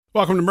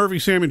Welcome to Murphy,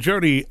 Sam, and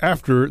Jody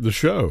after the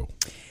show.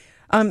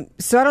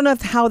 So I don't know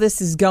how this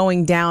is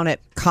going down at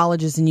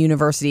colleges and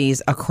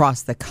universities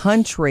across the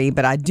country,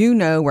 but I do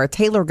know where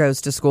Taylor goes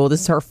to school.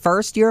 This is her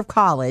first year of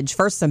college,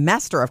 first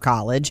semester of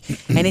college,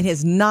 and it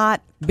has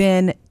not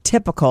been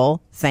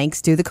typical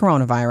thanks to the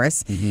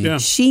coronavirus. Yeah.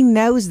 She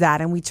knows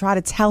that, and we try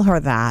to tell her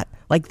that.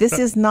 Like, this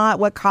is not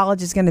what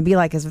college is going to be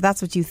like, because if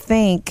that's what you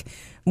think,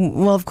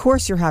 well, of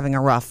course you're having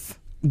a rough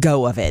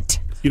go of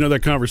it. You know,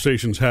 that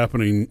conversation's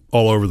happening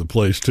all over the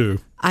place, too.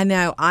 I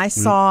know. I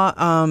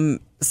saw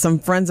some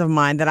friends of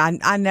mine that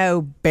I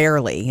know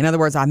barely. In other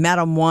words, I met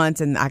them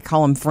once, and I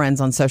call them friends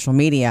on social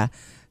media,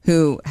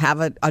 who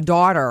have a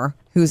daughter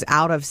who's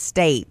out of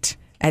state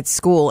at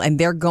school, and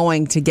they're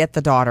going to get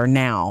the daughter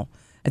now.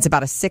 It's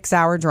about a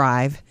 6-hour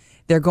drive.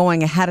 They're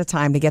going ahead of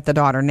time to get the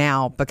daughter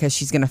now because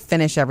she's going to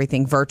finish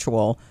everything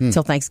virtual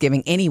till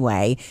Thanksgiving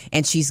anyway,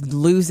 and she's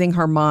losing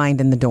her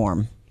mind in the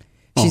dorm.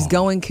 She's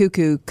going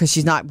cuckoo because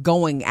she's not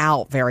going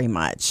out very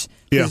much.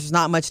 Yeah. There's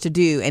not much to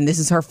do. And this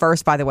is her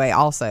first, by the way,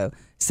 also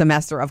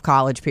semester of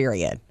college,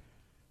 period.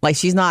 Like,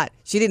 she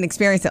didn't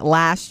experience it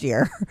last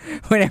year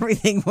when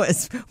everything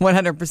was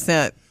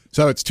 100%.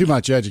 So it's too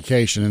much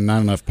education and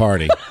not enough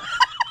party.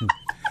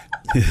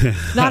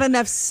 Not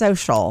enough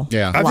social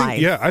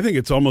life. I think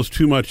it's almost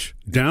too much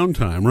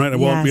downtime, right?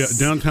 Well, Yes.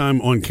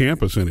 downtime on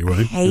campus anyway.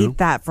 I hate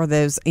that for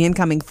those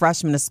incoming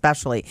freshmen,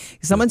 especially.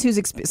 Someone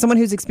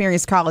who's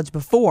experienced college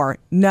before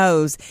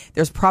knows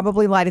there's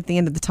probably light at the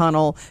end of the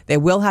tunnel. They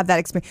will have that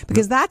experience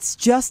because that's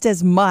just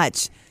as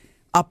much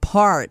a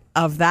part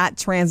of that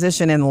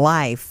transition in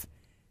life.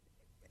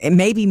 It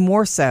may be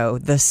more so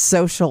the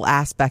social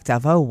aspect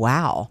of, oh,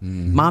 wow,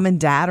 mom and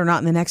dad are not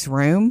in the next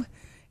room.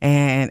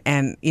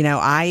 And you know,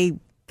 I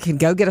can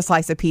go get a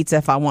slice of pizza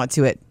if I want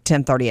to at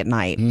 10:30 at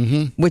night,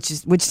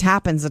 which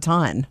happens a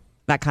ton,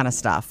 that kind of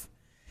stuff.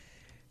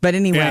 But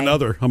anyway, And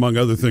among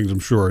other things,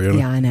 I'm sure. You know?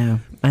 yeah, I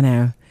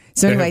know.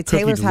 So They anyway, have cookie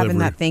Taylor's having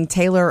delivery. that thing.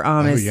 Taylor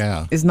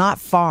is not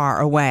far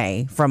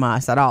away from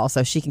us at all,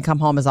 so she can come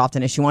home as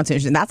often as she wants to.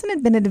 And that's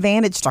been an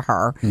advantage to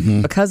her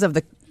because of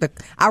the.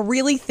 I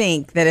really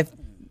think that if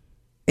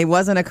it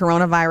wasn't a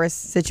coronavirus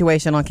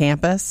situation on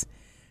campus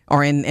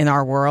or in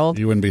our world,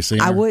 You wouldn't be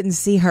seeing her? I wouldn't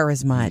see her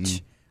as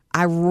much.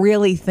 I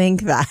really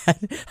think that.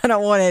 I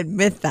don't want to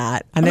admit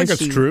that. I think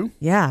that's true.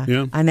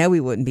 Yeah. I know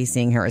we wouldn't be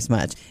seeing her as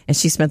much. And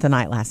she spent the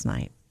night last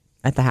night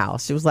at the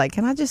house. She was like,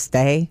 "Can I just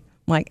stay?"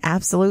 I'm like,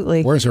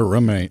 absolutely. Where's her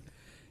roommate?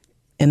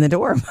 In the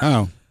dorm.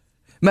 Oh.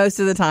 Most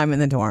of the time in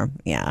the dorm.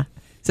 Yeah.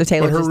 So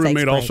Taylor But her just takes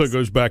roommate also breaks.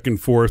 goes back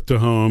and forth to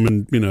home,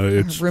 and you know,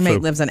 it's Her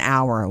roommate lives an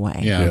hour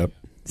away. Yeah. Yeah.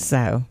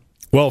 So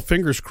Well,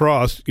 fingers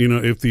crossed. You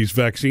know, if these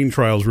vaccine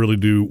trials really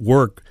do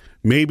work,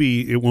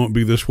 maybe it won't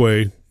be this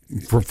way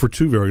for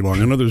too very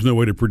long. I know there's no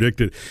way to predict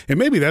it, and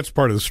maybe that's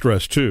part of the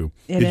stress too.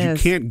 It is.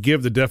 You can't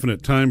give the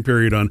definite time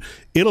period on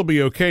it'll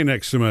be okay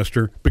next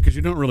semester because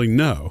you don't really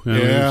know. I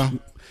mean, Yeah.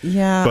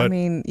 yeah, But- I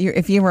mean,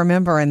 if you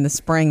remember in the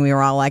spring, we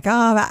were all like,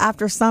 "Oh,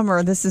 after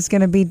summer, this is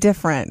going to be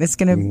different. It's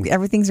going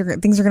to things are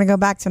going to go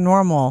back to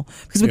normal,"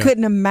 because we Yeah.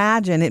 couldn't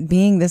imagine it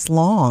being this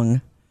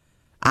long.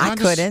 I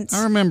couldn't.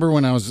 I remember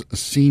when I was a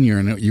senior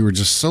and you were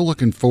just so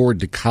looking forward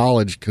to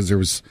college because there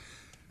was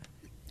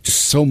just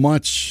so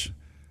much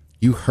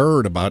you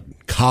heard about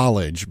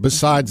college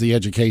besides the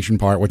education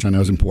part, which I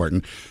know is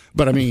important.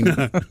 But I mean,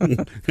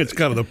 it's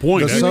kind of the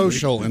point. the actually.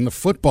 social and the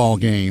football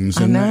games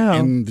I and, know.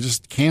 and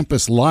just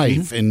campus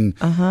life and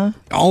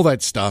all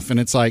that stuff. And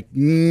it's like,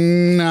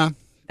 nah.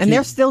 And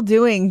they're still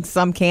doing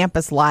some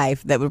campus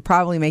life that would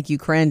probably make you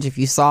cringe if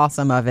you saw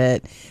some of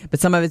it,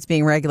 but some of it's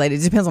being regulated.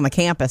 It depends on the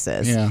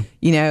campuses. Yeah.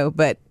 You know,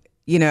 but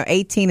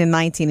 18 and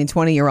 19 and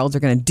 20-year-olds are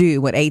going to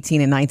do what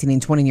 18 and 19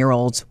 and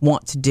 20-year-olds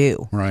want to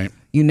do. Right.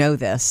 You know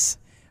this.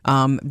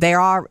 They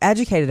are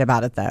educated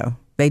about it, though.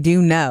 They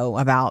do know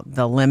about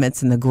the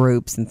limits and the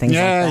groups and things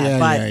like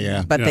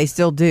that. But they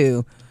still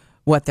do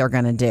what they're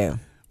going to do.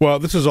 Well,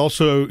 this is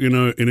also,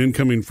 an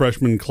incoming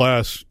freshman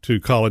class to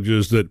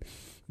colleges that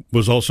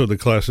was also the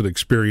class that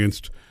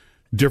experienced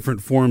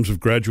different forms of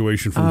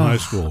graduation from high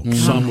school.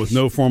 Some with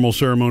no formal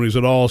ceremonies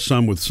at all,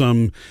 some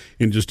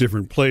in just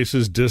different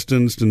places,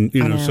 distanced, and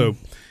so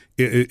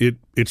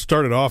it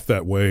started off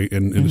that way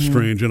and it's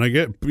strange. And I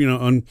get,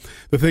 the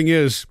thing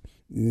is,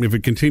 if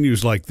it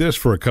continues like this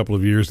for a couple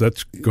of years,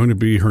 that's going to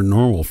be her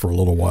normal for a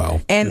little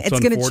while. And it's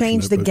going to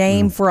change the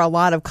game for a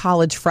lot of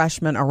college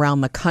freshmen around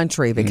the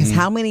country because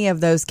how many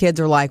of those kids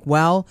are like,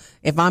 well,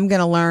 if I'm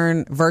going to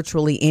learn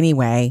virtually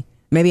anyway,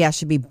 maybe I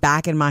should be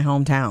back in my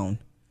hometown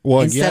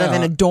instead of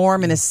in a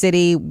dorm in a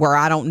city where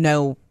I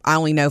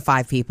only know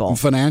 5 people.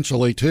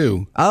 Financially,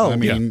 too. Oh. I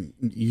mean,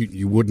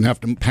 you wouldn't have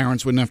to,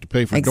 parents wouldn't have to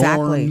pay for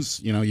Exactly.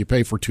 dorms. You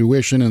pay for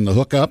tuition and the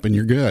hookup and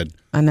you're good.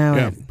 I know.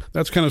 Yeah,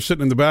 that's kind of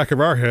sitting in the back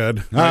of our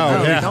head. Oh,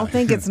 No, yeah. don't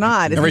think it's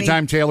not. Every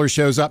time Taylor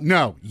shows up,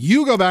 no,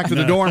 you go back to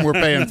the dorm we're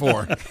paying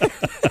for.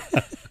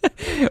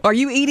 Are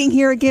you eating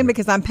here again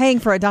because I'm paying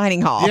for a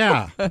dining hall?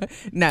 Yeah.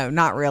 No,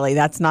 not really.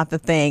 That's not the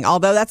thing.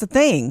 Although that's a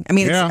thing. I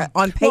mean, Yeah. it's,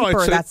 on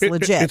paper, that's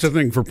legit. It's a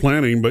thing for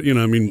planning, but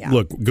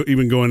look,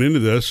 even going into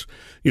this,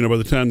 by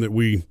the time that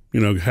we,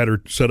 had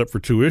her set up for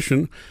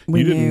tuition,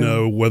 you didn't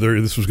know whether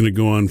this was going to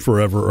go on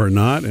forever or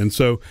not. And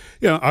so,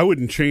 I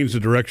wouldn't change the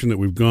direction that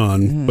we've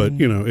gone, but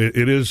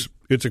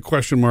it's a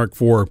question mark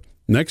for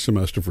next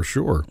semester for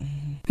sure.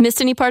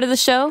 Missed any part of the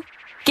show?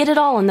 Get it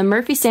all on the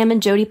Murphy, Sam,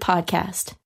 and Jody podcast.